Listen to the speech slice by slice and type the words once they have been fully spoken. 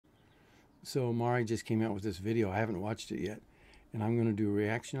So Mari just came out with this video. I haven't watched it yet, and I'm going to do a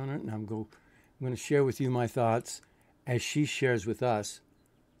reaction on it, and I'm going to share with you my thoughts as she shares with us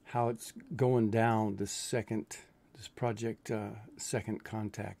how it's going down this project, Second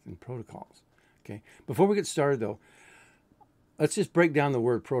Contact and protocols. Okay. Before we get started, though, let's just break down the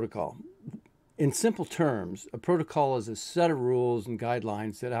word protocol. In simple terms, a protocol is a set of rules and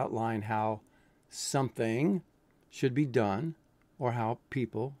guidelines that outline how something should be done or how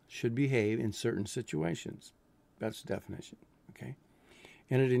people should behave in certain situations. That's the definition, okay?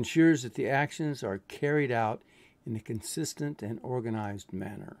 And it ensures that the actions are carried out in a consistent and organized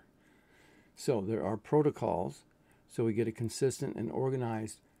manner. So there are protocols, so we get a consistent and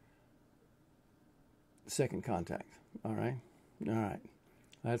organized second contact, all right? All right,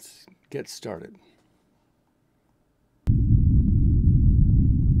 let's get started.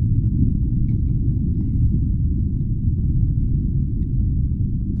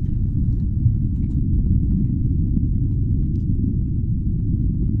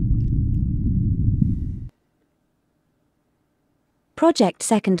 Project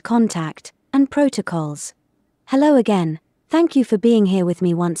Second Contact and Protocols. Hello again. Thank you for being here with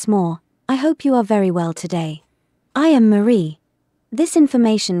me once more. I hope you are very well today. I am Marie. This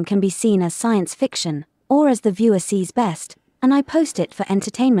information can be seen as science fiction, or as the viewer sees best, and I post it for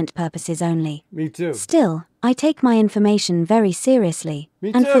entertainment purposes only. Me too. Still, I take my information very seriously,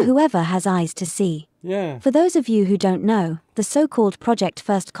 and for whoever has eyes to see. Yeah. For those of you who don't know, the so-called Project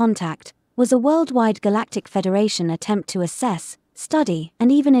First Contact was a worldwide galactic federation attempt to assess, study,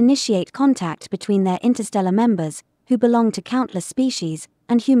 and even initiate contact between their interstellar members, who belong to countless species,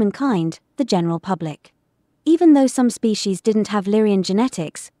 and humankind, the general public. Even though some species didn't have Lyrian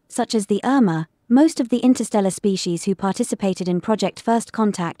genetics, such as the Irma, most of the interstellar species who participated in Project First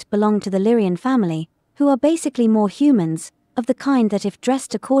Contact belonged to the Lyrian family, who are basically more humans, of the kind that if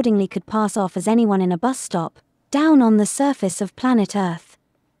dressed accordingly could pass off as anyone in a bus stop, down on the surface of planet Earth.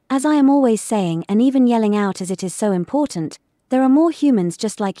 As I am always saying and even yelling out as it is so important, there are more humans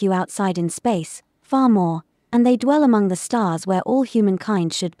just like you outside in space, far more, and they dwell among the stars where all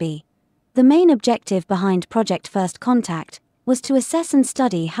humankind should be. The main objective behind Project First Contact was to assess and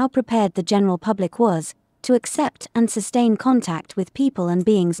study how prepared the general public was to accept and sustain contact with people and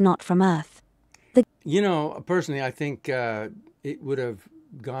beings not from Earth. Personally, I think it would have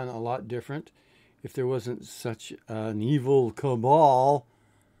gone a lot different if there wasn't such an evil cabal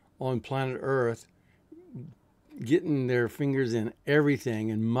on planet Earth getting their fingers in everything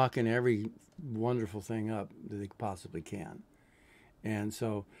and mucking every wonderful thing up that they possibly can. And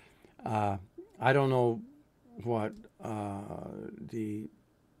so I don't know what the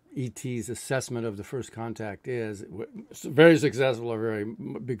ET's assessment of the first contact is. It's very successful or very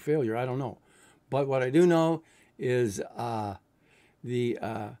big failure. I don't know. But what I do know is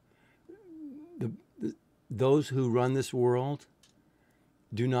those who run this world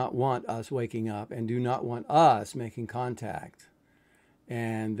do not want us waking up and do not want us making contact.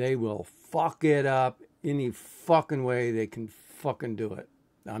 And they will fuck it up any fucking way they can fucking do it.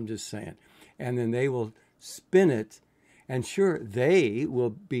 I'm just saying. And then they will spin it, and sure, they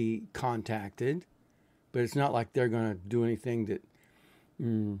will be contacted, but it's not like they're going to do anything that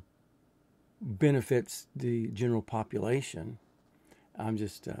benefits the general population. I'm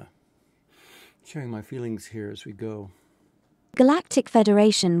just sharing my feelings here as we go. Galactic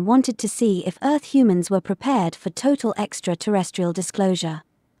Federation wanted to see if Earth humans were prepared for total extraterrestrial disclosure.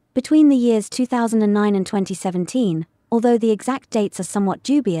 Between the years 2009 and 2017, although the exact dates are somewhat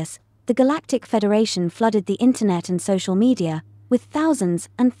dubious, the Galactic Federation flooded the internet and social media with thousands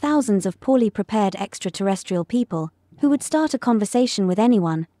and thousands of poorly prepared extraterrestrial people who would start a conversation with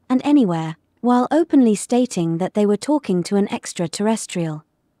anyone and anywhere, while openly stating that they were talking to an extraterrestrial.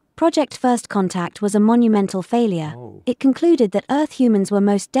 Project First Contact was a monumental failure. It concluded that Earth humans were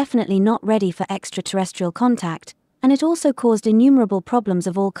most definitely not ready for extraterrestrial contact, and it also caused innumerable problems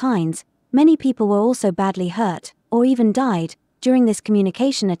of all kinds. Many people were also badly hurt, or even died, during this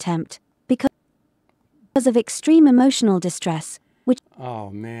communication attempt, because of extreme emotional distress, which...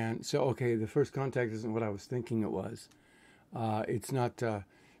 Oh, man. So, okay, the first contact isn't what I was thinking it was. It's not, a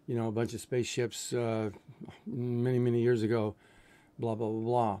bunch of spaceships many, many years ago, blah, blah, blah,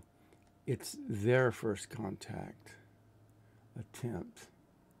 blah. It's their first contact attempt.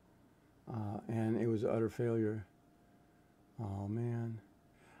 And it was utter failure. Oh, man.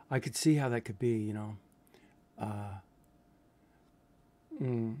 I could see how that could be,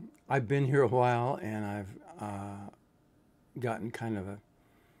 I've been here a while, and I've gotten kind of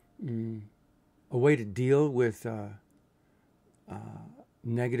a way to deal with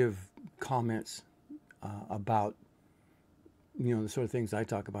negative comments about the sort of things I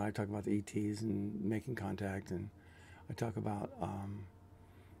talk about. I talk about the ETs and making contact, and I talk about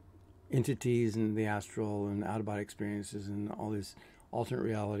entities and the astral and out-of-body experiences and all these alternate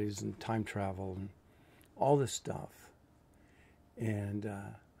realities and time travel and all this stuff. And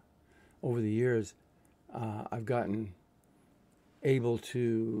over the years, I've gotten able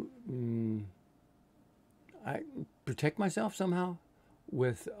to protect myself somehow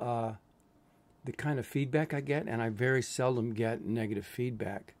with the kind of feedback I get, and I very seldom get negative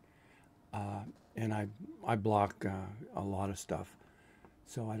feedback. And I block a lot of stuff,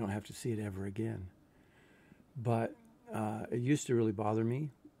 so I don't have to see it ever again. But it used to really bother me,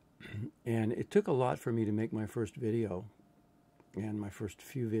 and it took a lot for me to make my first video and my first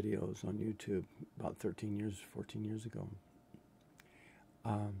few videos on YouTube about 14 years ago.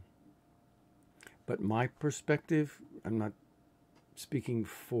 But my perspective, I'm not speaking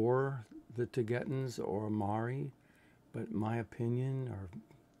for the Tibetans or Maori, but my opinion or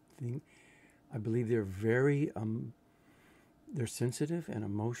thing, I believe they're very, they're sensitive and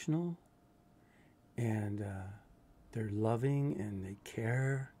emotional, and they're loving and they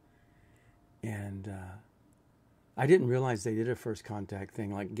care. And I didn't realize they did a first contact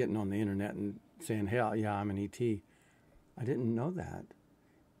thing, like getting on the internet and saying, "Hey, yeah, I'm an ET." I didn't know that.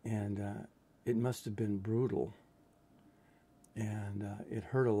 And it must have been brutal. And it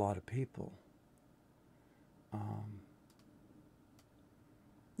hurt a lot of people.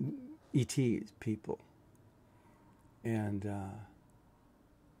 ETs, people. And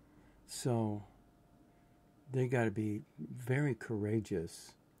so they got to be very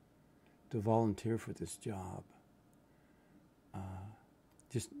courageous to volunteer for this job.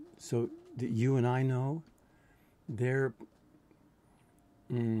 Just so that you and I know, they're...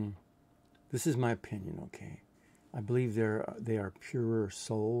 this is my opinion, okay? I believe they are purer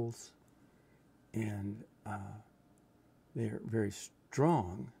souls, and they're very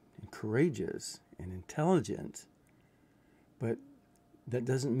strong and courageous and intelligent, but that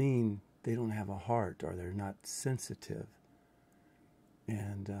doesn't mean they don't have a heart or they're not sensitive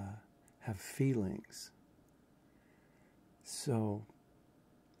and have feelings. So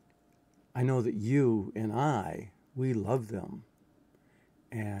I know that you and we love them,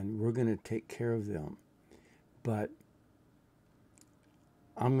 and we're going to take care of them. But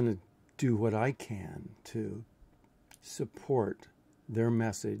I'm going to do what I can to support their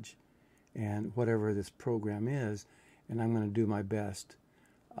message and whatever this program is, and I'm going to do my best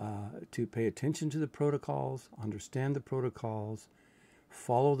to pay attention to the protocols, understand the protocols,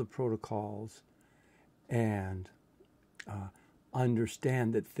 follow the protocols, and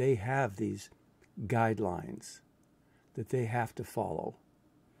understand that they have these guidelines that they have to follow.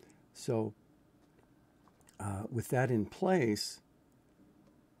 So with that in place,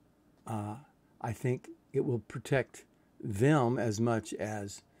 I think it will protect them as much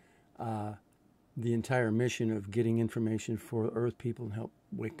as the entire mission of getting information for Earth people and help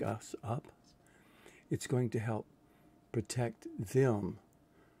wake us up. It's going to help protect them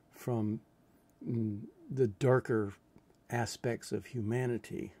from the darker aspects of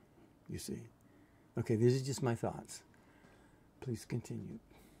humanity, you see. Okay, these are just my thoughts. Please continue.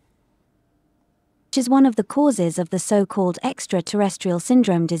 Which is one of the causes of the so-called extraterrestrial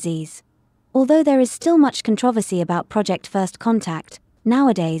syndrome disease. Although there is still much controversy about Project First Contact,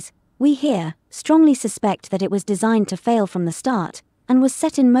 nowadays, we here strongly suspect that it was designed to fail from the start, and was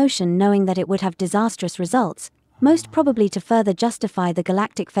set in motion knowing that it would have disastrous results, most probably to further justify the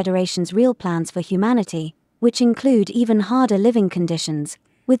Galactic Federation's real plans for humanity, which include even harder living conditions,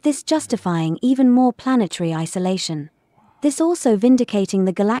 with this justifying even more planetary isolation. This also vindicating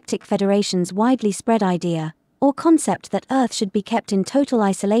the Galactic Federation's widely spread idea, or concept that Earth should be kept in total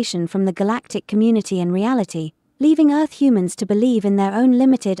isolation from the galactic community and reality, leaving Earth humans to believe in their own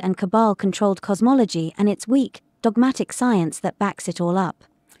limited and cabal-controlled cosmology and its weak, dogmatic science that backs it all up.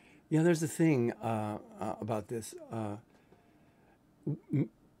 Yeah, there's a thing about this.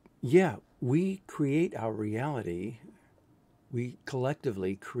 Yeah, we create our reality. We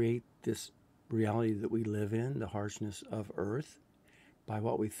collectively create this reality that we live in, the harshness of Earth, by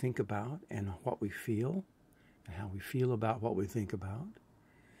what we think about and what we feel, and how we feel about what we think about.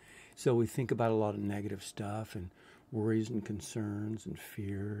 So we think about a lot of negative stuff and worries and concerns and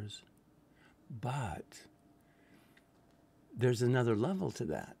fears. But there's another level to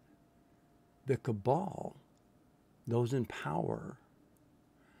that. The cabal, those in power,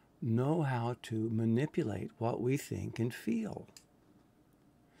 know how to manipulate what we think and feel.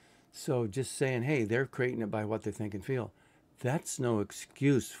 So just saying, hey, they're creating it by what they think and feel, that's no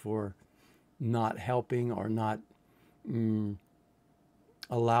excuse for not helping or not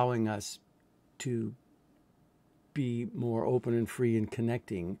allowing us to be more open and free in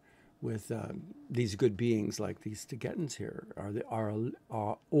connecting with these good beings like these Tibetans here, or our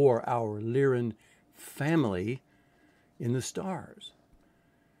Lyran family in the stars,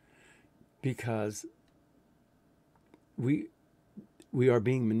 because we are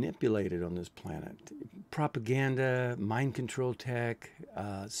being manipulated on this planet. Propaganda, mind control tech,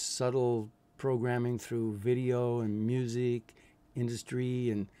 subtle programming through video and music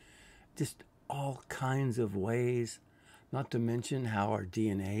industry, and just all kinds of ways, not to mention how our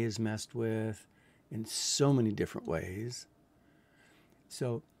DNA is messed with in so many different ways.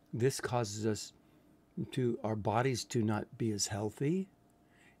 So this causes our bodies to not be as healthy.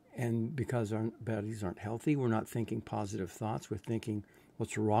 And because our bodies aren't healthy, we're not thinking positive thoughts. We're thinking,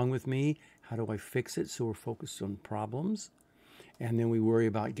 what's wrong with me? How do I fix it? So we're focused on problems. And then we worry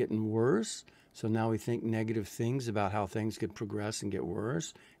about getting worse. So now we think negative things about how things could progress and get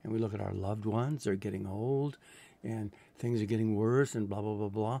worse. And we look at our loved ones, they're getting old, and things are getting worse, and blah, blah, blah,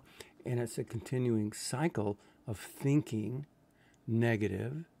 blah. And it's a continuing cycle of thinking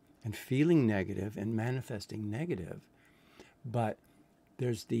negative and feeling negative and manifesting negative. But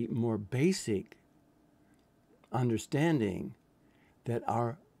there's the more basic understanding that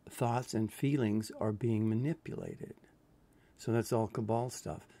our thoughts and feelings are being manipulated. So that's all Cabal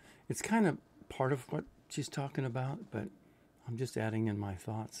stuff. It's kind of part of what she's talking about, but I'm just adding in my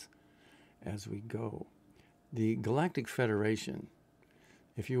thoughts as we go. The Galactic Federation,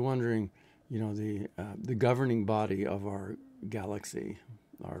 if you're wondering, the governing body of our galaxy,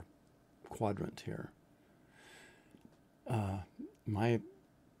 our quadrant here,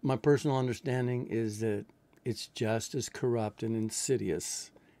 my personal understanding is that it's just as corrupt and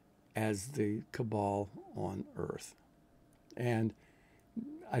insidious as the Cabal on Earth. And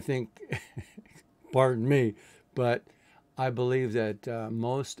I think, pardon me, but I believe that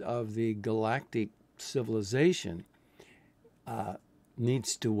most of the galactic civilization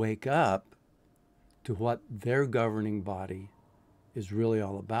needs to wake up to what their governing body is really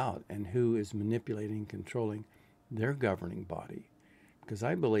all about and who is manipulating and controlling their governing body. Because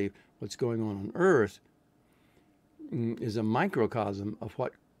I believe what's going on Earth is a microcosm of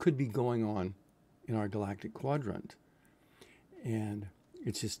what could be going on in our galactic quadrant. And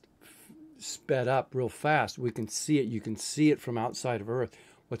it's just sped up real fast. We can see it. You can see it from outside of Earth.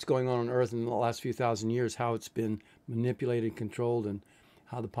 What's going on Earth in the last few thousand years, how it's been manipulated, controlled, and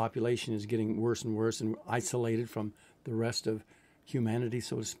how the population is getting worse and worse and isolated from the rest of humanity,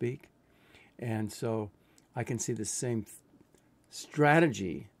 so to speak. And so I can see the same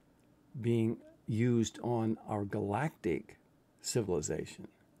strategy being used on our galactic civilization.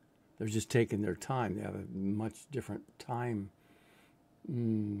 They're just taking their time. They have a much different time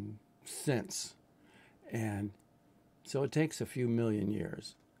sense. And so it takes a few million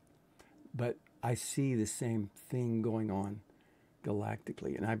years. But I see the same thing going on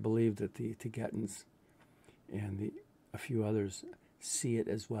galactically. And I believe that the Tibetans and a few others see it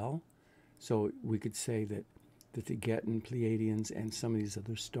as well. So we could say that the Tibetan, Pleiadians, and some of these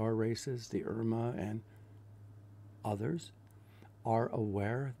other star races, the Irma and others, are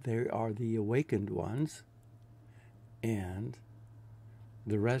aware. They are the awakened ones. And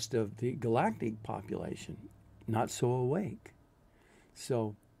the rest of the galactic population, not so awake.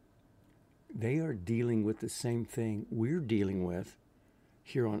 So they are dealing with the same thing we're dealing with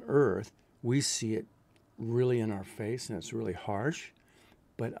here on Earth. We see it really in our face, and it's really harsh.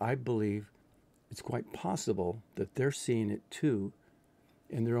 But I believe it's quite possible that they're seeing it too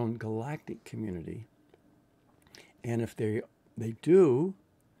in their own galactic community. And if they do,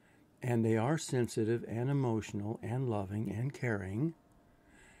 and they are sensitive and emotional and loving and caring,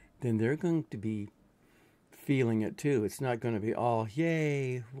 then they're going to be feeling it too. It's not going to be all,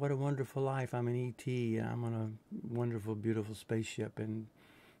 yay, what a wonderful life, I'm an ET, and I'm on a wonderful, beautiful spaceship, and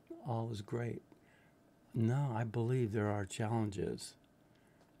all is great. No, I believe there are challenges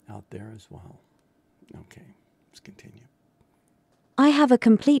out there as well. Okay, let's continue. I have a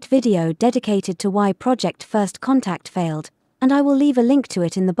complete video dedicated to why Project First Contact failed, and I will leave a link to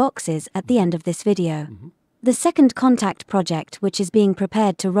it in the boxes at the end of this video. Mm-hmm. The Second Contact project, which is being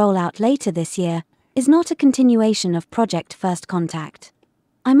prepared to roll out later this year, is not a continuation of Project First Contact.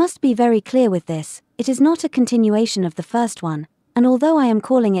 I must be very clear with this, it is not a continuation of the first one, and although I am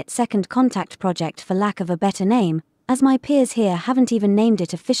calling it Second Contact Project for lack of a better name, as my peers here haven't even named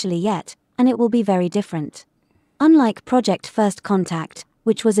it officially yet, and it will be very different. Unlike Project First Contact,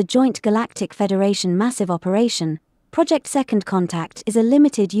 which was a joint Galactic Federation massive operation, Project Second Contact is a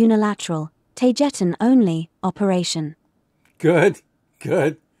limited unilateral, Tagetan-only operation. Good.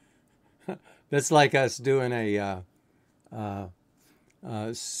 That's like us doing a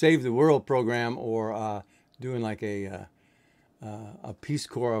Save the World program or doing like a Peace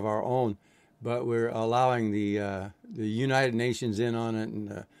Corps of our own, but we're allowing the United Nations in on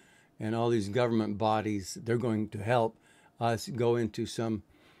it, and all these government bodies. They're going to help us go into some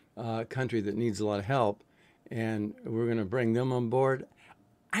country that needs a lot of help, and we're going to bring them on board.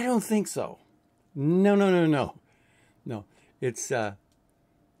 I don't think so. No. It's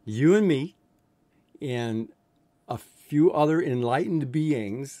you and me and a few other enlightened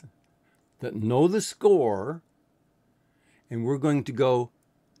beings that know the score, and we're going to go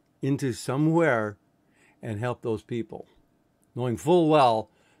into somewhere and help those people, knowing full well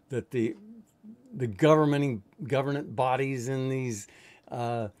that the government bodies and these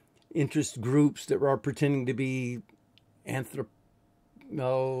interest groups that are pretending to be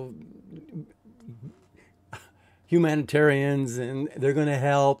humanitarians, and they're going to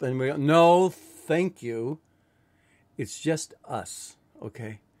help, and we go, no, thank you. It's just us,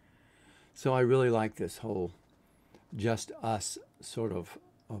 okay? So I really like this whole just us sort of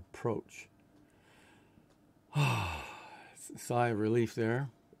approach. Sigh of relief there.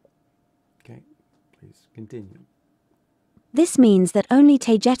 Okay, please continue. This means that only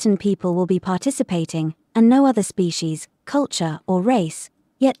Tagetan people will be participating, and no other species, culture, or race.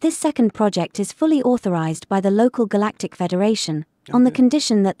 Yet this second project is fully authorized by the local Galactic Federation, on the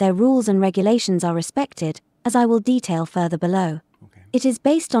condition that their rules and regulations are respected, as I will detail further below. Okay. It is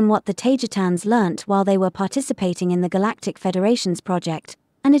based on what the Tagetans learnt while they were participating in the Galactic Federation's project,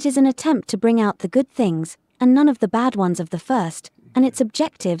 and it is an attempt to bring out the good things, and none of the bad ones of the first, and its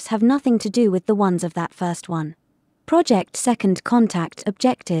objectives have nothing to do with the ones of that first one. Project Second Contact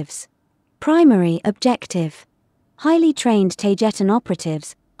Objectives. Primary Objective. Highly trained Tagetan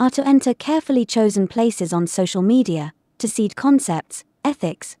operatives are to enter carefully chosen places on social media, to seed concepts,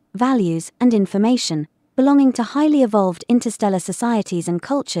 ethics, values, and information, belonging to highly evolved interstellar societies and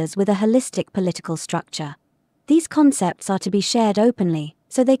cultures with a holistic political structure. These concepts are to be shared openly,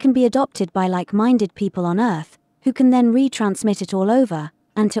 so they can be adopted by like-minded people on Earth, who can then retransmit it all over,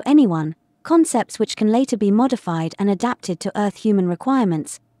 and to anyone, concepts which can later be modified and adapted to Earth human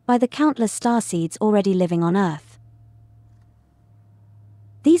requirements by the countless starseeds already living on Earth.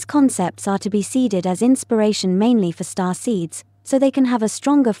 These concepts are to be seeded as inspiration mainly for starseeds, so they can have a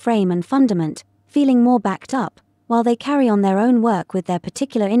stronger frame and fundament, feeling more backed up, while they carry on their own work with their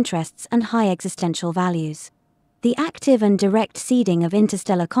particular interests and high existential values. The active and direct seeding of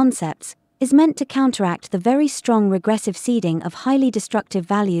interstellar concepts is meant to counteract the very strong regressive seeding of highly destructive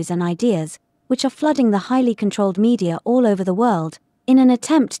values and ideas, which are flooding the highly controlled media all over the world, in an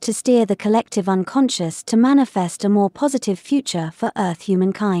attempt to steer the collective unconscious to manifest a more positive future for Earth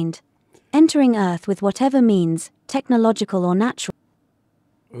humankind. Entering Earth with whatever means, technological or natural.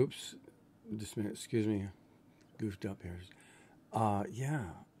 Oops, just a minute, excuse me, goofed up here.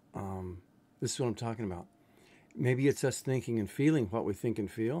 This is what I'm talking about. Maybe it's us thinking and feeling what we think and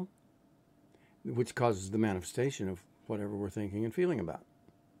feel, which causes the manifestation of whatever we're thinking and feeling about.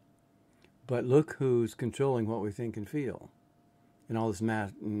 But look who's controlling what we think and feel in all this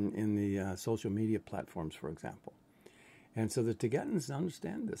in the social media platforms, for example. And so the Tagetans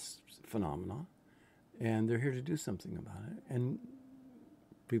understand this phenomena, and they're here to do something about it. And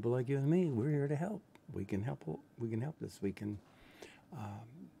people like you and me, we're here to help. We can help this. We can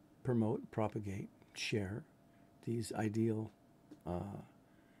promote, propagate, share these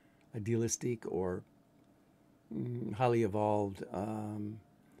idealistic or highly evolved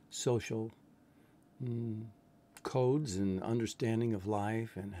social codes and understanding of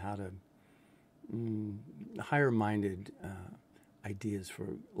life, and how to higher-minded ideas for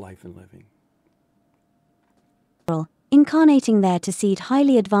life and living. Incarnating there to seed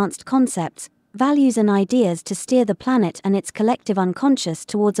highly advanced concepts, values and ideas to steer the planet and its collective unconscious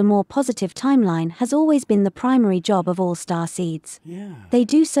towards a more positive timeline has always been the primary job of all starseeds. Yeah. They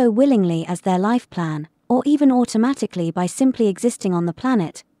do so willingly as their life plan, or even automatically by simply existing on the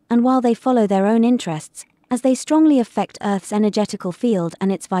planet, and while they follow their own interests, as they strongly affect Earth's energetical field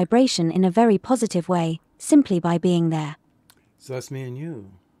and its vibration in a very positive way, simply by being there. So that's me and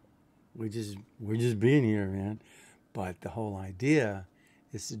you. We're just being here, man. But the whole idea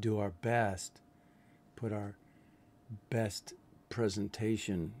is to do our best, put our best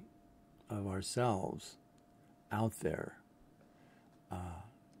presentation of ourselves out there,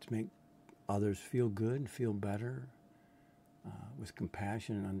 to make others feel good, feel better, with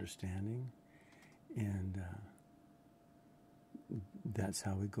compassion and understanding. And that's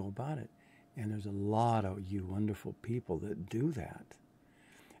how we go about it. And there's a lot of you wonderful people that do that.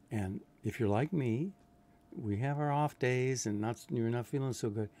 And if you're like me, we have our off days and you're not feeling so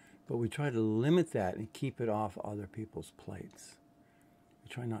good, but we try to limit that and keep it off other people's plates. We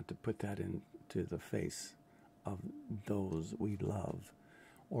try not to put that into the face of those we love,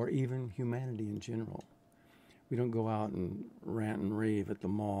 or even humanity in general. We don't go out and rant and rave at the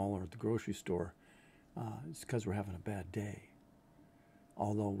mall or at the grocery store. It's because we're having a bad day.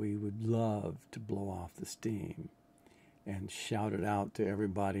 Although we would love to blow off the steam and shout it out to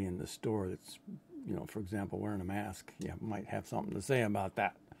everybody in the store that's, for example, wearing a mask. You might have something to say about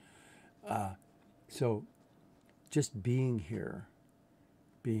that. So just being here,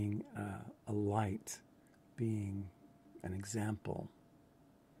 being a light, being an example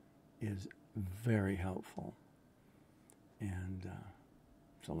is very helpful. And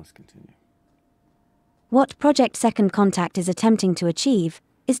so let's continue. What Project Second Contact is attempting to achieve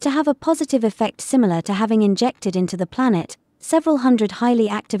is to have a positive effect similar to having injected into the planet several hundred highly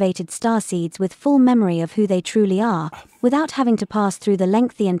activated starseeds with full memory of who they truly are, without having to pass through the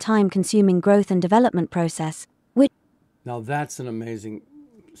lengthy and time-consuming growth and development process, which... Now that's an amazing...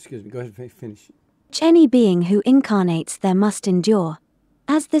 Excuse me, go ahead and finish. ...which any being who incarnates there must endure.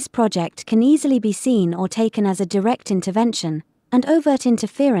 As this project can easily be seen or taken as a direct intervention and overt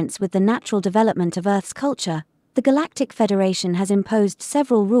interference with the natural development of Earth's culture, the Galactic Federation has imposed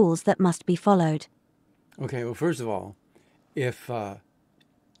several rules that must be followed. Okay, well, first of all, if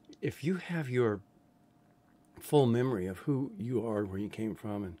you have your full memory of who you are, where you came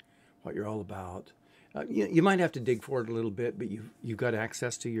from, and what you're all about, you might have to dig for it a little bit, but you've got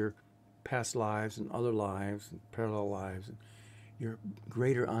access to your past lives and other lives and parallel lives and your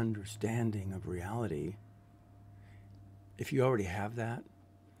greater understanding of reality. If you already have that,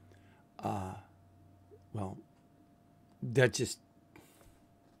 well, that just...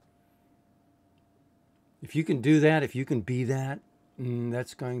 If you can do that, if you can be that,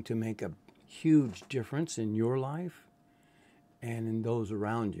 that's going to make a huge difference in your life and in those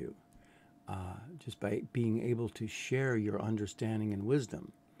around you, just by being able to share your understanding and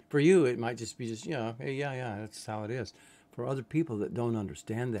wisdom. For you, it might just be hey, yeah, that's how it is. For other people that don't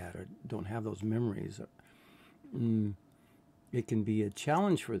understand that or don't have those memories, it can be a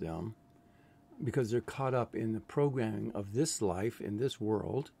challenge for them because they're caught up in the programming of this life, in this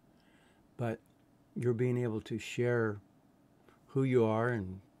world, but you're being able to share who you are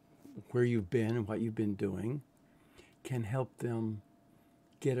and where you've been and what you've been doing can help them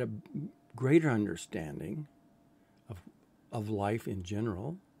get a greater understanding of life in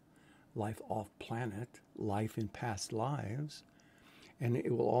general, life off planet, life in past lives, and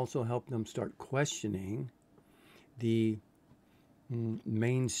it will also help them start questioning the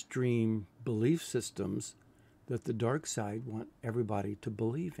mainstream belief systems that the dark side want everybody to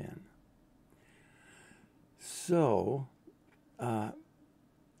believe in. So,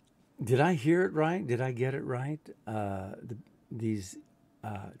 did I hear it right? Did I get it right? These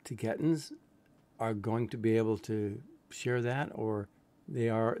Tibetans are going to be able to share that, or they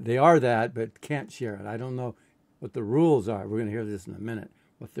are that, but can't share it. I don't know what the rules are. We're going to hear this in a minute.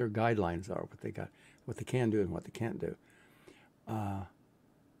 What their guidelines are, what they can do, and what they can't do.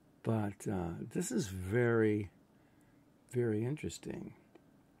 But this is very, very interesting.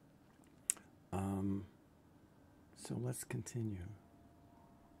 So let's continue.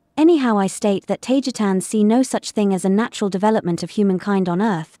 Anyhow, I state that Tajitans see no such thing as a natural development of humankind on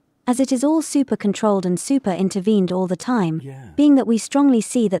Earth, as it is all super-controlled and super-intervened all the time, being that we strongly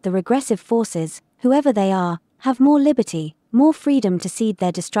see that the regressive forces, whoever they are, have more liberty, more freedom to seed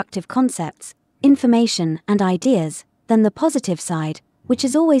their destructive concepts, information, and ideas, than the positive side, which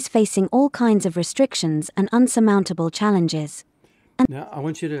is always facing all kinds of restrictions and unsurmountable challenges. Now, I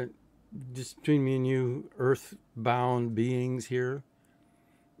want you to, just between me and you, earth-bound beings here,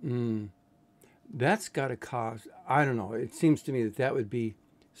 that's got to cause, I don't know, it seems to me that would be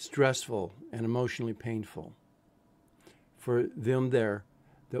stressful and emotionally painful for them there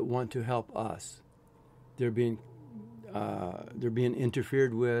that want to help us. They're being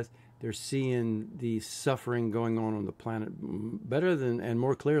interfered with. They're seeing the suffering going on the planet better than and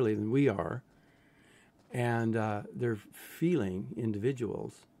more clearly than we are. And they're feeling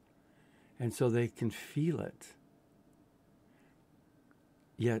individuals. And so they can feel it.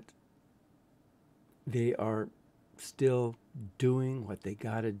 Yet they are still doing what they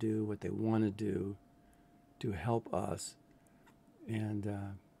got to do, what they want to do to help us. And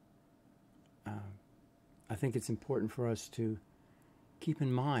I think it's important for us to keep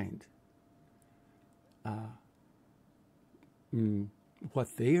in mind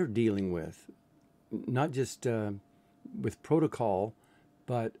what they are dealing with, not just with protocol,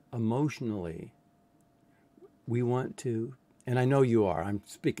 but emotionally. We want to, and I know you are, I'm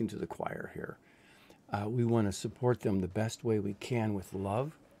speaking to the choir here, we want to support them the best way we can with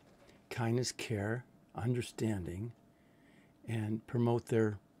love, kindness, care, understanding, and promote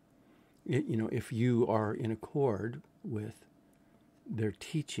their if you are in accord with their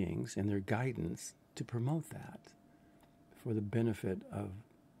teachings and their guidance to promote that for the benefit of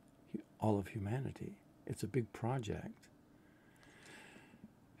all of humanity. It's a big project.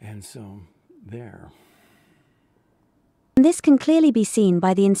 And so, there. This can clearly be seen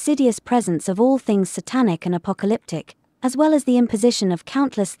by the insidious presence of all things satanic and apocalyptic, as well as the imposition of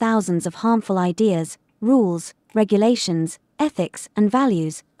countless thousands of harmful ideas, rules, regulations, ethics, and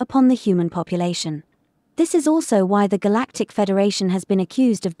values upon the human population. This is also why the Galactic Federation has been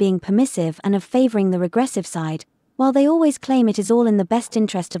accused of being permissive and of favoring the regressive side, while they always claim it is all in the best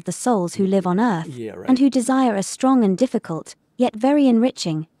interest of the souls who live on Earth, and who desire a strong and difficult, yet very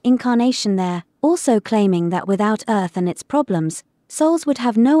enriching, incarnation there, also claiming that without Earth and its problems, souls would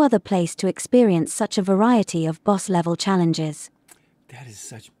have no other place to experience such a variety of boss-level challenges. That is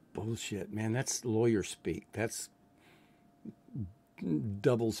such bullshit, man. That's lawyer speak. That's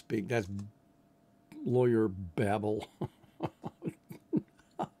double speak. That's lawyer babble.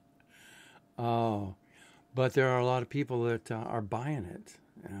 Oh, but there are a lot of people that are buying it.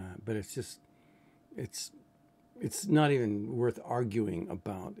 But it's just, it's not even worth arguing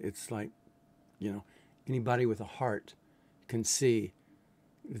about. It's like, anybody with a heart can see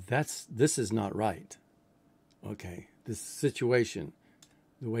this is not right. Okay, this situation,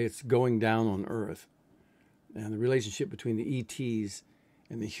 the way it's going down on Earth, and the relationship between the ETs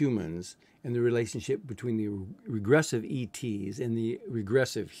and the humans, and the relationship between the regressive ETs and the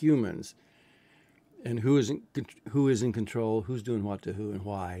regressive humans, and who is in control, who's doing what to who and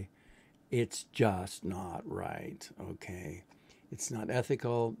why. It's just not right. Okay, it's not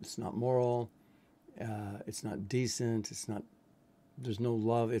ethical. It's not moral. It's not decent. There's no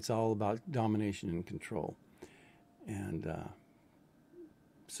love. It's all about domination and control. And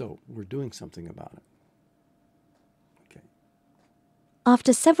so we're doing something about it. Okay.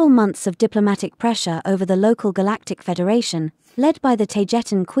 After several months of diplomatic pressure over the local Galactic Federation, led by the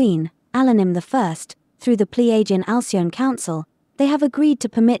Tagetan Queen, Alanim I, through the Pleiadian Alcyone Council, they have agreed to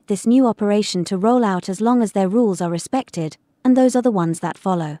permit this new operation to roll out as long as their rules are respected, and those are the ones that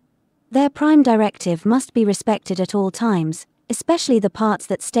follow. Their prime directive must be respected at all times, especially the parts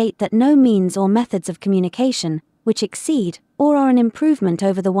that state that no means or methods of communication, which exceed or are an improvement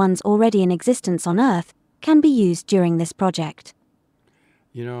over the ones already in existence on Earth, can be used during this project.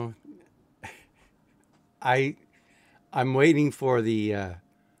 I'm waiting for the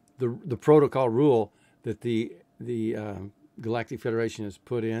protocol rule that the Galactic Federation has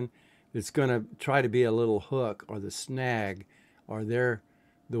put in. It's going to try to be a little hook or the snag or the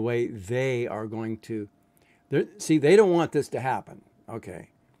way they are going to. See, they don't want this to happen. Okay,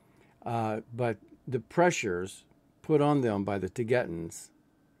 but the pressures put on them by the Tagetans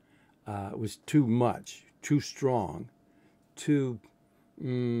was too much, too strong, too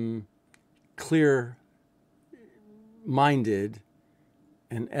clear-minded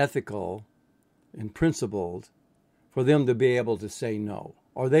and ethical and principled for them to be able to say no.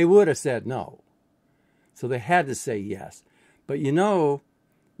 Or they would have said no. So they had to say yes. But this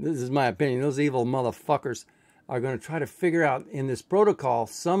is my opinion, those evil motherfuckers are going to try to figure out in this protocol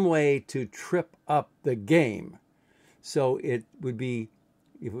some way to trip up the game. So it would be,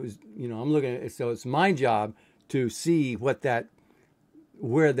 if it was, I'm looking at it, so it's my job to see where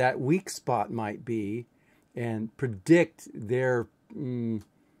that weak spot might be and predict their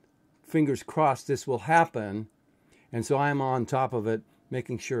fingers crossed this will happen. And so I'm on top of it,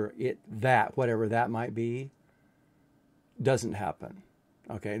 making sure whatever that might be, doesn't happen.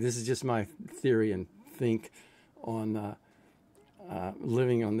 Okay, this is just my theory and think on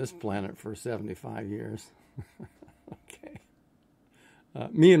living on this planet for 75 years. Okay.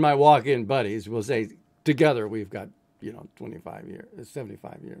 Me and my walk-in buddies will say together we've got, 75 years,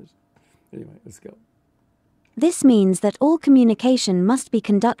 75 years. Anyway, let's go. This means that all communication must be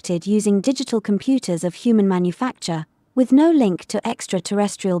conducted using digital computers of human manufacture, with no link to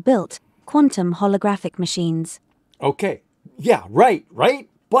extraterrestrial-built, quantum holographic machines. Okay, yeah, right,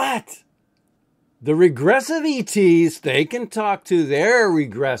 but the regressive ETs, they can talk to their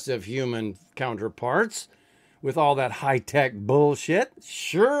regressive human counterparts with all that high-tech bullshit.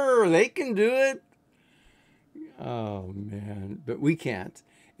 Sure, they can do it. Oh, man, but we can't.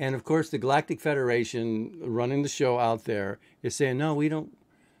 And, of course, the Galactic Federation running the show out there is saying, no, we don't,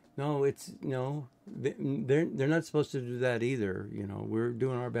 they're not supposed to do that either. We're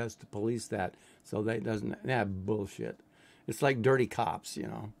doing our best to police that so that doesn't, bullshit. It's like dirty cops,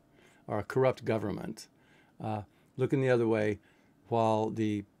 or a corrupt government looking the other way while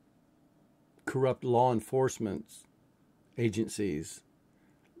the corrupt law enforcement agencies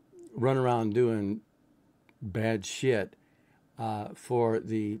run around doing bad shit for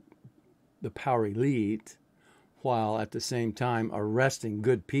the the power elite, while at the same time arresting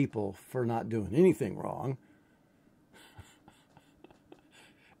good people for not doing anything wrong.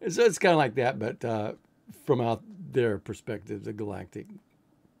 So it's kind of like that, but from out their perspective, the galactic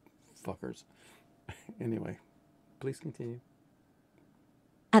fuckers. Anyway, please continue.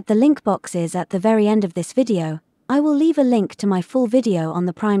 At the link boxes at the very end of this video, I will leave a link to my full video on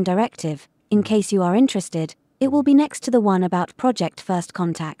the Prime Directive. In case you are interested, it will be next to the one about Project First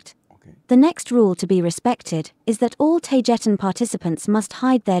Contact. Okay. The next rule to be respected is that all Tagetan participants must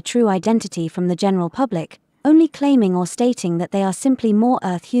hide their true identity from the general public, only claiming or stating that they are simply more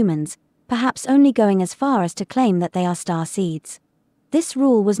Earth humans, perhaps only going as far as to claim that they are star seeds. This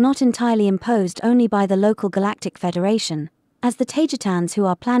rule was not entirely imposed only by the local Galactic Federation, as the Tagetans who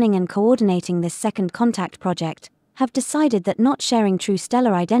are planning and coordinating this second contact project have decided that not sharing true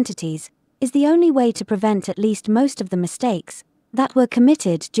stellar identities is the only way to prevent at least most of the mistakes that were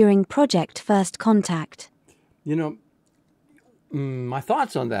committed during Project First Contact. You know, my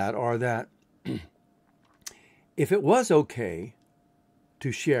thoughts on that are that if it was okay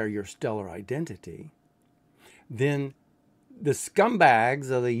to share your stellar identity, then the scumbags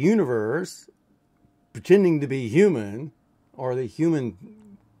of the universe pretending to be human, or the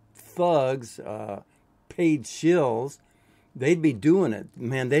human thugs, paid shills, they'd be doing it.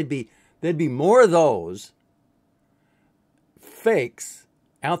 Man, there'd be more of those fakes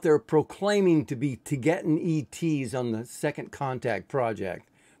out there proclaiming to be Tagetan ETs on the Second Contact Project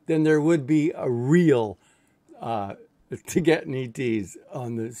than there would be a real Tagetan ETs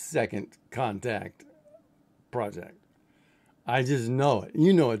on the Second Contact Project. I just know it.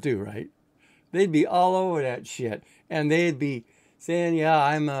 You know it too, right? They'd be all over that shit, and they'd be saying, "Yeah,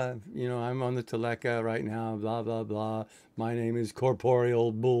 I'm on the Teleka right now. Blah blah blah. My name is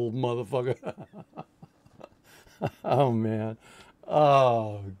Corporeal Bull Motherfucker." Oh man,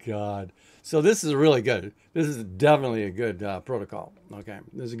 oh god. So this is really good. This is definitely a good protocol. Okay,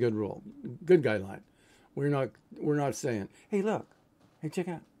 this is a good rule, good guideline. We're not saying, "Hey, look, hey, check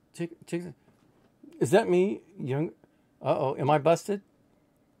it out, check it. Is that me, young? Uh-oh, am I busted?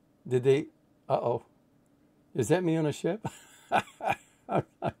 Did they? Uh-oh, is that me on a ship?"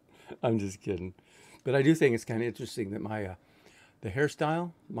 I'm just kidding, but I do think it's kind of interesting that my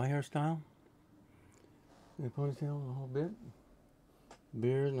hairstyle, the ponytail a whole bit,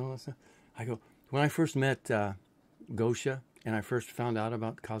 beard and all that stuff. I go, when I first met Gosha and I first found out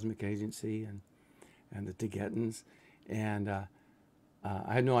about Cosmic Agency and the Tagetans, and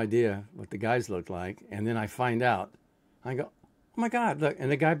I had no idea what the guys looked like, and then I find out. I go, oh my God, look,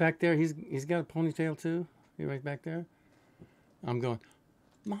 and the guy back there, he's got a ponytail too. He right back there. I'm going,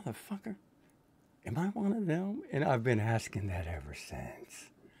 motherfucker, am I one of them? And I've been asking that ever since.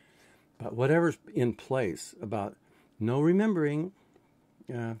 But whatever's in place about no remembering,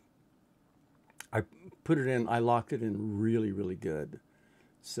 I put it in, I locked it in really, really good.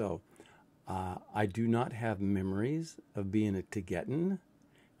 So I do not have memories of being a Tagetan.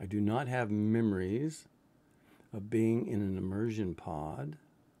 I do not have memories of being in an immersion pod.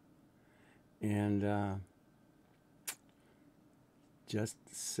 And just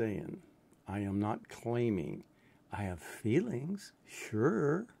saying, I am not claiming. I have feelings,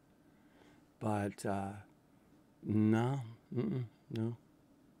 sure, but no, no,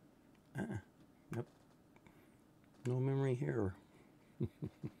 nope, no memory here.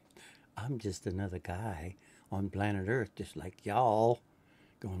 I'm just another guy on planet Earth, just like y'all,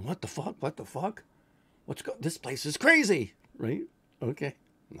 going, what the fuck? This place is crazy, right? Okay,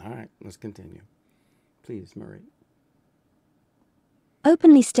 all right, let's continue. Please, Maurice.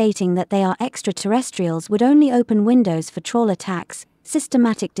 Openly stating that they are extraterrestrials would only open windows for troll attacks,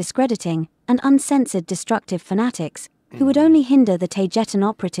 systematic discrediting, and uncensored destructive fanatics, who would only hinder the Tagetan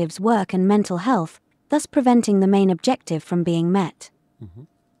operatives' work and mental health, thus preventing the main objective from being met. Mm-hmm.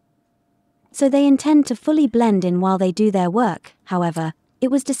 So they intend to fully blend in while they do their work. However,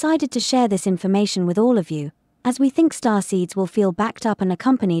 it was decided to share this information with all of you, as we think starseeds will feel backed up and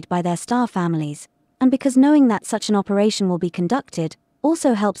accompanied by their star families, and because knowing that such an operation will be conducted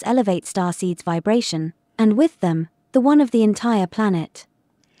also helps elevate starseeds' vibration, and with them, the one of the entire planet.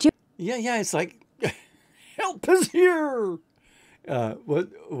 Yeah, it's like, help is here!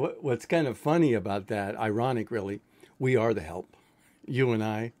 What's kind of funny about that, ironic really, we are the help. You and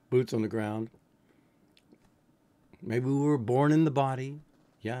I, boots on the ground. Maybe we were born in the body,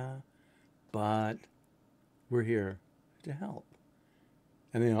 yeah, but we're here to help.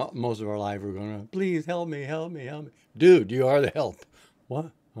 And then most of our life we're going to, please help me. Dude, you are the help.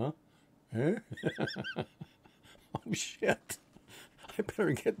 What? Huh? Eh? Oh, shit. I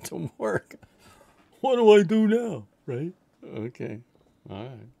better get to work. What do I do now? Right? Okay. All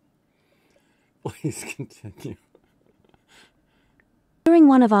right. Please continue. During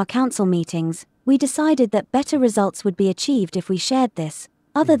one of our council meetings, we decided that better results would be achieved if we shared this,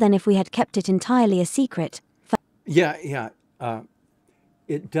 other than if we had kept it entirely a secret. Yeah.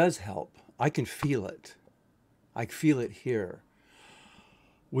 It does help. I can feel it. I feel it here.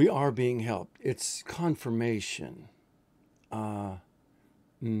 We are being helped. It's confirmation.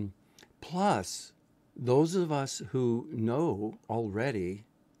 Plus, those of us who know already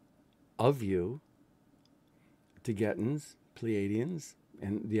of you, Tibetans, Pleiadians,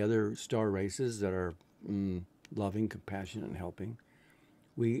 and the other star races that are loving, compassionate, and helping,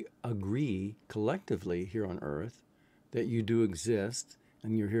 we agree collectively here on Earth that you do exist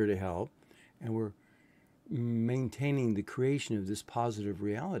and you're here to help, and we're maintaining the creation of this positive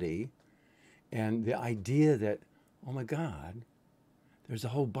reality and the idea that, oh my God, there's a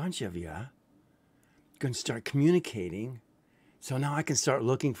whole bunch of you going to start communicating. So now I can start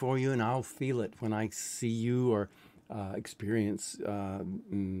looking for you, and I'll feel it when I see you or experience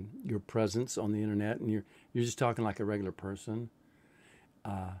your presence on the internet, and you're just talking like a regular person.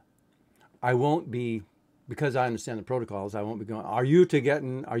 I won't be, because I understand the protocols, I won't be going, are you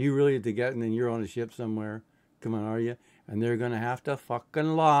really to getting and you're on a ship somewhere? Come on, are you? And they're going to have to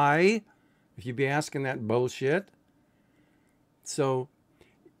fucking lie if you be asking that bullshit. So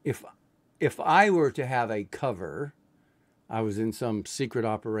if I were to have a cover, I was in some secret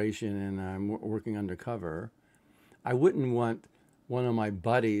operation and I'm working undercover, I wouldn't want one of my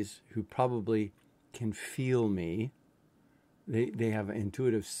buddies who probably can feel me. They have an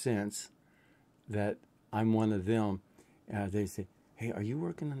intuitive sense that I'm one of them. They say, hey, are you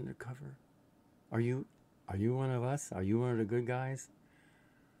working undercover? Are you one of us? Are you one of the good guys?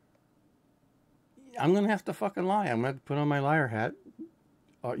 I'm going to have to fucking lie. I'm going to have to put on my liar hat.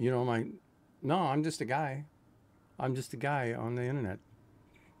 No, I'm just a guy. I'm just a guy on the internet.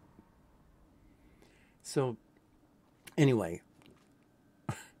 So, anyway,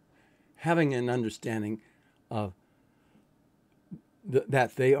 having an understanding of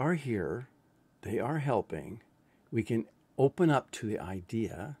that they are here, they are helping, we can open up to the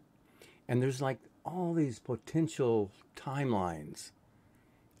idea, and there's like all these potential timelines,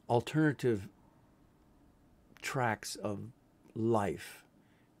 alternative tracks of life.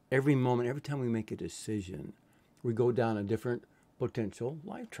 Every moment, every time we make a decision, we go down a different potential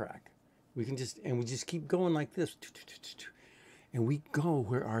life track. We just keep going like this. And we go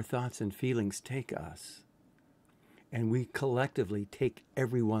where our thoughts and feelings take us. And we collectively take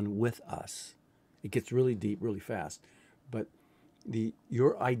everyone with us. It gets really deep, really fast. But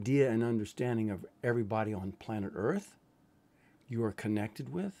your idea and understanding of everybody on planet Earth, you are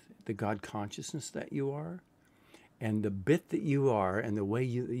connected with, the God consciousness that you are, and the bit that you are, and the way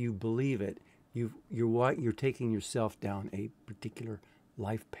you believe it, you're taking yourself down a particular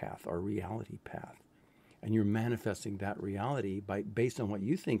life path or reality path, and you're manifesting that reality based on what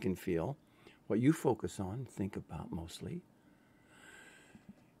you think and feel, what you focus on, think about mostly,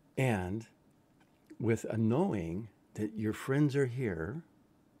 and with a knowing that your friends are here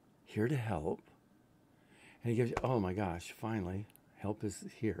to help, and it gives you, oh my gosh, finally, help is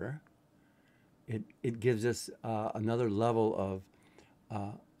here. It gives us another level of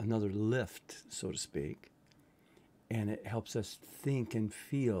another lift, so to speak, and it helps us think and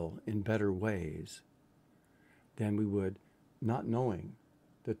feel in better ways than we would not knowing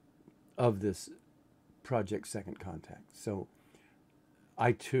of this project Second Contact. So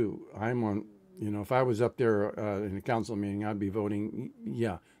I'm on, if I was up there in a council meeting, I'd be voting,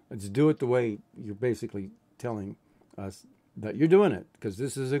 yeah, let's do it the way you're basically telling us that you're doing it, because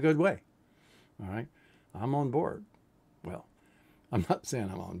this is a good way. All right, I'm on board. Well, I'm not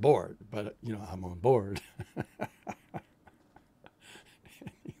saying I'm on board, but I'm on board.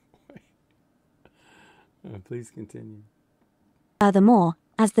 Anyway, please continue. Furthermore,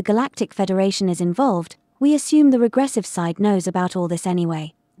 as the Galactic Federation is involved, we assume the regressive side knows about all this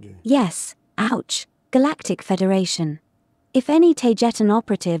anyway. Yeah. Yes, ouch, Galactic Federation. If any Tagetan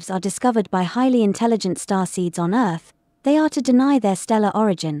operatives are discovered by highly intelligent starseeds on Earth, they are to deny their stellar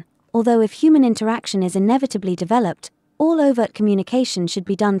origin. Although if human interaction is inevitably developed, all overt communication should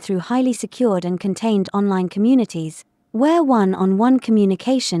be done through highly secured and contained online communities, where one-on-one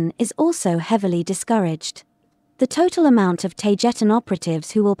communication is also heavily discouraged. The total amount of Tagetan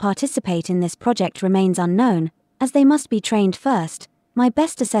operatives who will participate in this project remains unknown, as they must be trained first. My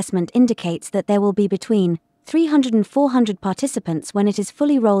best assessment indicates that there will be between 300 and 400 participants when it is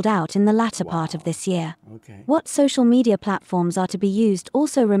fully rolled out in the latter part of this year. Okay. What social media platforms are to be used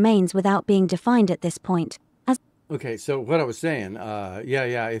also remains without being defined at this point. Okay, so what I was saying,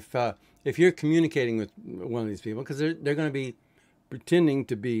 if you're communicating with one of these people, because they're going to be pretending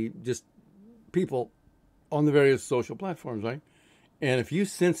to be just people on the various social platforms, right? And if you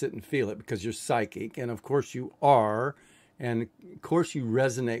sense it and feel it because you're psychic, and of course you are, and of course you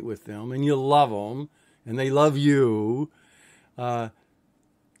resonate with them, and you love them, and they love you,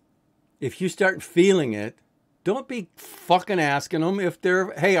 if you start feeling it, don't be fucking asking them if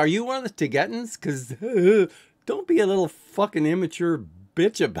they're, hey, are you one of the Tibetans? Because don't be a little fucking immature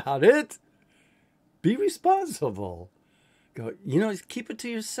bitch about it. Be responsible. Go, just keep it to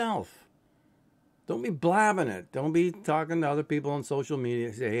yourself. Don't be blabbing it. Don't be talking to other people on social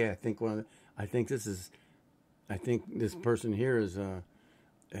media. Say, hey, I think this person here is one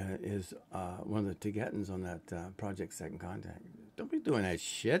of the Tibetans on that Project Second Contact. Don't be doing that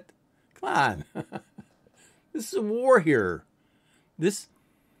shit. Come on. This is a war here. This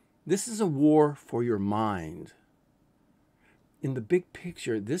is a war for your mind. In the big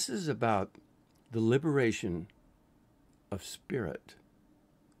picture, this is about the liberation of spirit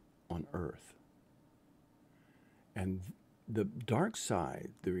on earth. And the dark side,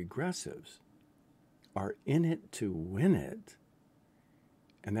 the regressives, are in it to win it.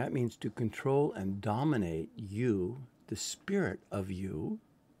 And that means to control and dominate you, the spirit of you,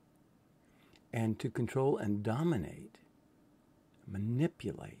 and to control and dominate,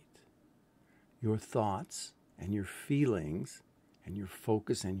 manipulate your thoughts and your feelings and your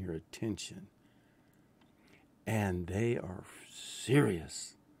focus and your attention. And they are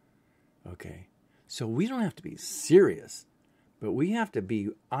serious. Okay? So we don't have to be serious, but we have to be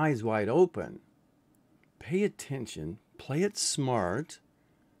eyes wide open. Pay attention, play it smart,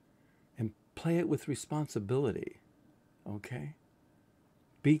 and play it with responsibility. Okay?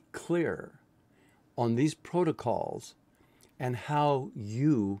 Be clear on these protocols and how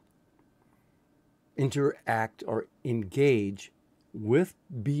you interact or engage with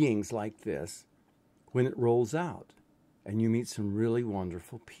beings like this when it rolls out and you meet some really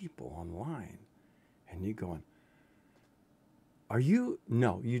wonderful people online and you're going,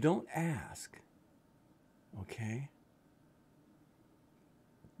 no, you don't ask. Okay?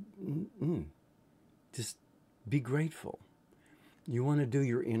 Just be grateful. You want to do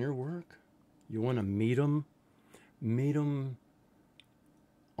your inner work? You want to meet them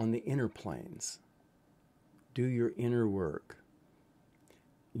on the inner planes. Do your inner work.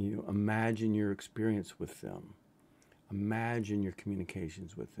 Imagine your experience with them. Imagine your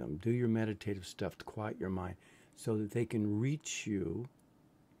communications with them. Do your meditative stuff to quiet your mind so that they can reach you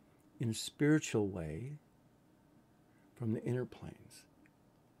in a spiritual way from the inner planes.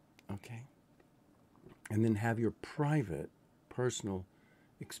 Okay? And then have your private, personal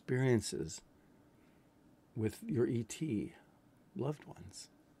experiences with your ET loved ones.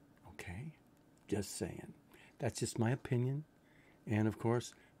 Okay? Just saying. That's just my opinion. And of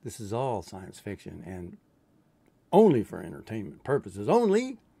course, this is all science fiction and only for entertainment purposes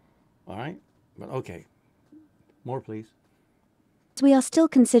only. All right? But okay. More, please. We are still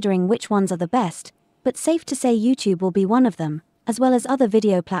considering which ones are the best, but safe to say YouTube will be one of them, as well as other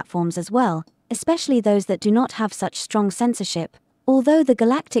video platforms as well, especially those that do not have such strong censorship, although the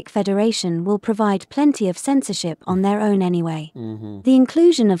Galactic Federation will provide plenty of censorship on their own anyway. The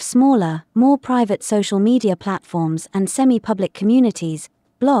inclusion of smaller, more private social media platforms and semi-public communities,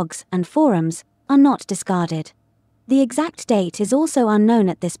 blogs, and forums are not discarded. The exact date is also unknown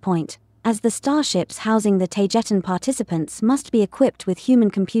at this point, as the starships housing the Tagetan participants must be equipped with human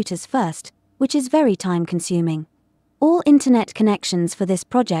computers first, which is very time-consuming. All internet connections for this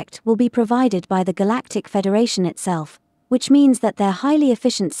project will be provided by the Galactic Federation itself, which means that their highly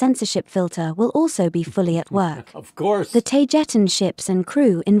efficient censorship filter will also be fully at work. Of course. The Tagetan ships and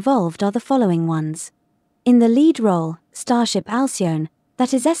crew involved are the following ones. In the lead role, Starship Alcyone,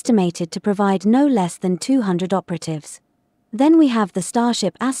 that is estimated to provide no less than 200 operatives. Then we have the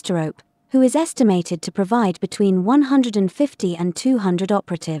Starship Asterope, who is estimated to provide between 150 and 200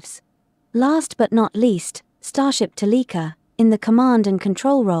 operatives. Last but not least, Starship Talika, in the command and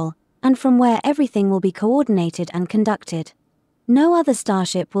control role, and from where everything will be coordinated and conducted. No other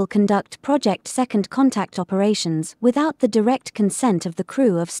starship will conduct Project Second Contact operations without the direct consent of the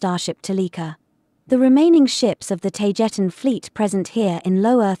crew of Starship Talika. The remaining ships of the Tagetan fleet present here in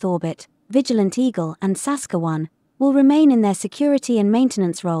low Earth orbit, Vigilant Eagle and Saskatchewan, will remain in their security and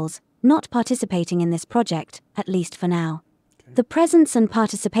maintenance roles, not participating in this project, at least for now. The presence and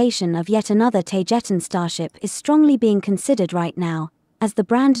participation of yet another Tagetan starship is strongly being considered right now, as the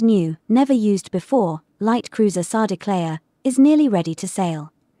brand new, never used before, light cruiser Sardiclea is nearly ready to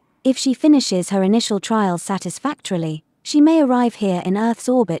sail. If she finishes her initial trials satisfactorily, she may arrive here in Earth's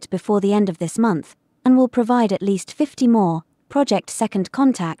orbit before the end of this month, and will provide at least 50 more, Project Second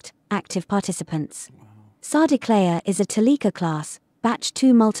Contact, active participants. Sardiclea is a Talika class, Batch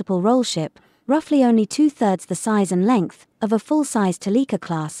 2 multiple role ship, roughly only 2/3 the size and length of a full-size Talika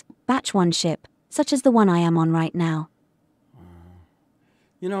class, Batch 1 ship, such as the one I am on right now.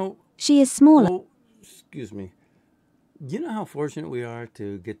 You know, She is smaller. oh, excuse me. You know how fortunate we are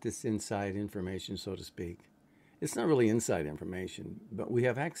to get this inside information, so to speak. It's not really inside information, but we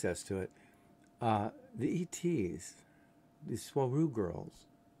have access to it. The ETs, the Swaruu girls,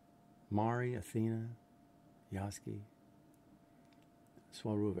 Mari, Athena, Yaski,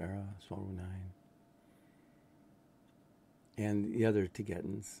 Swaruu of Era, Swaruu 9, and the other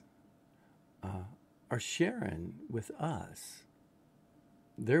Tibetans are sharing with us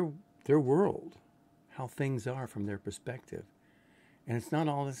their world, how things are from their perspective. And it's not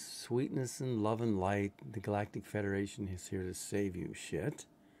all this sweetness and love and light, the Galactic Federation is here to save you shit.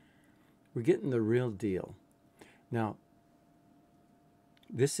 We're getting the real deal. Now,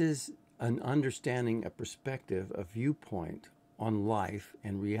 this is an understanding, a perspective, a viewpoint on life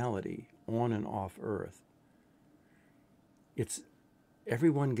and reality on and off Earth. It's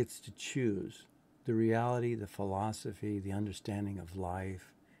everyone gets to choose the reality, the philosophy, the understanding of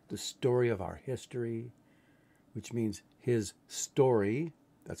life, the story of our history, which means his story.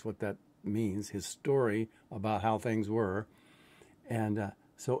 That's what that means, his story about how things were. And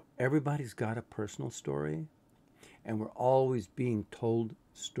so everybody's got a personal story, and we're always being told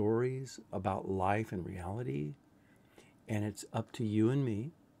stories about life and reality. And it's up to you and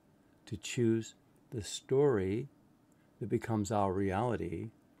me to choose the story that becomes our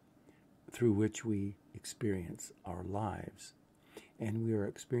reality through which we experience our lives. And we are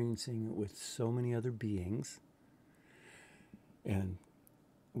experiencing it with so many other beings. And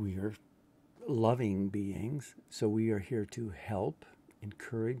we are loving beings. So we are here to help,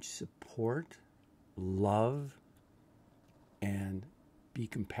 encourage, support, love, and be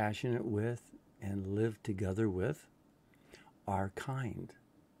compassionate with and live together with our kind,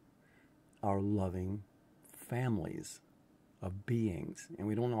 our loving families of beings. And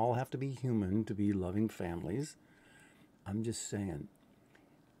we don't all have to be human to be loving families. I'm just saying,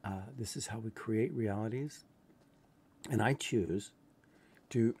 this is how we create realities. And I choose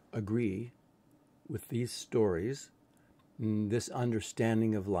to agree with these stories, this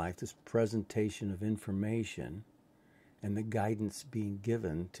understanding of life, this presentation of information, and the guidance being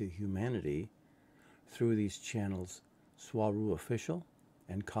given to humanity through these channels, Swaruu Official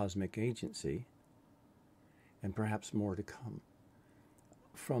and Cosmic Agency, and perhaps more to come,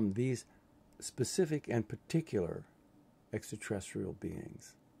 from these specific and particular extraterrestrial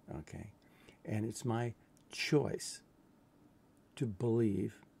beings. Okay? And it's my choice to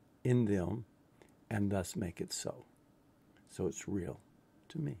believe in them and thus make it so. So it's real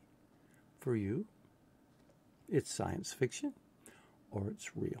to me. For you, it's science fiction or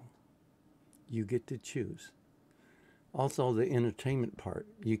it's real. You get to choose. Also, the entertainment part,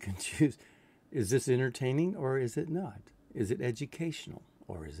 you can choose, is this entertaining or is it not? Is it educational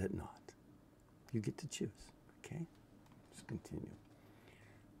or is it not? You get to choose, okay? Let's continue.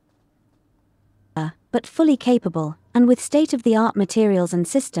 But fully capable, and with state-of-the-art materials and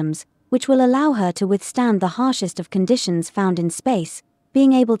systems, which will allow her to withstand the harshest of conditions found in space,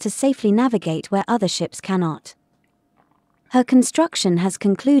 being able to safely navigate where other ships cannot. Her construction has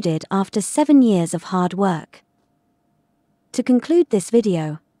concluded after 7 years of hard work. To conclude this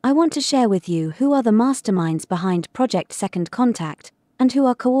video, I want to share with you who are the masterminds behind Project Second Contact, and who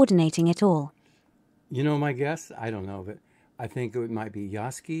are coordinating it all. You know my guess? I don't know, but I think it might be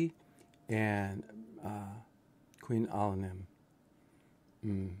Yaski and Queen Alanim.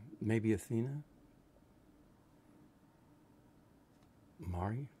 Maybe Athena?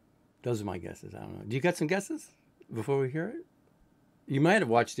 Mari? Those are my guesses. I don't know. Do you got some guesses before we hear it? You might have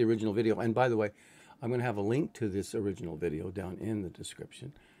watched the original video. And by the way, I'm going to have a link to this original video down in the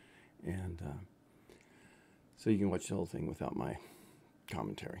description. And so you can watch the whole thing without my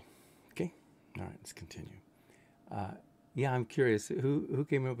commentary. Okay? All right, let's continue. Yeah, I'm curious. Who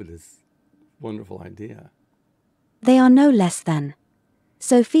came up with this wonderful idea? They are no less than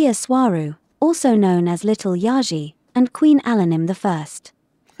Sophia Swaruu, also known as Little Yaji, and Queen Alanim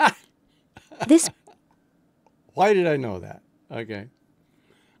I. This. Why did I know that? Okay.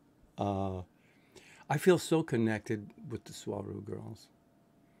 I feel so connected with the Swaruu girls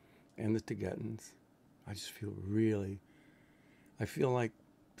and the Tibetans. I just feel I feel like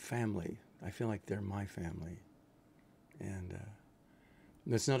family. I feel like they're my family. And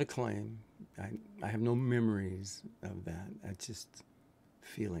that's not a claim. I have no memories of that. It's just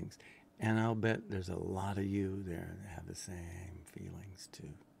feelings. And I'll bet there's a lot of you there that have the same feelings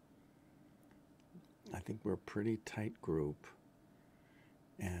too. I think we're a pretty tight group.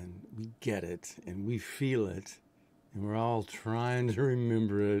 And we get it, and we feel it, and we're all trying to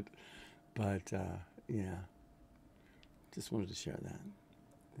remember it, But, yeah, just wanted to share that.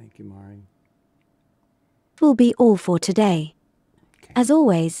 Thank you, Mari. Will be all for today. Okay. As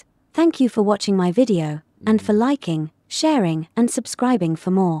always, thank you for watching my video, and for liking, sharing, and subscribing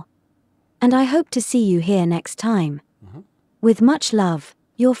for more. And I hope to see you here next time. With much love,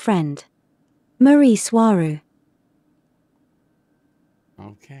 your friend, Maurice Swaruu.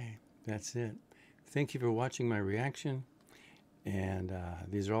 Okay, that's it. Thank you for watching my reaction. And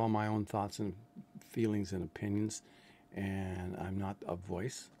these are all my own thoughts and feelings and opinions. And I'm not a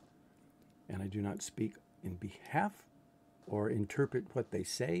voice. And I do not speak in behalf or interpret what they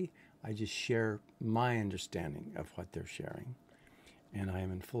say. I just share my understanding of what they're sharing. And I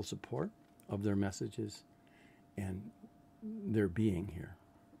am in full support of their messages and their being here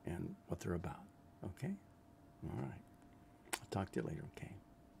and what they're about. Okay? All right. I'll talk to you later, okay?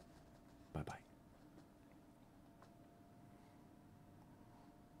 Bye-bye.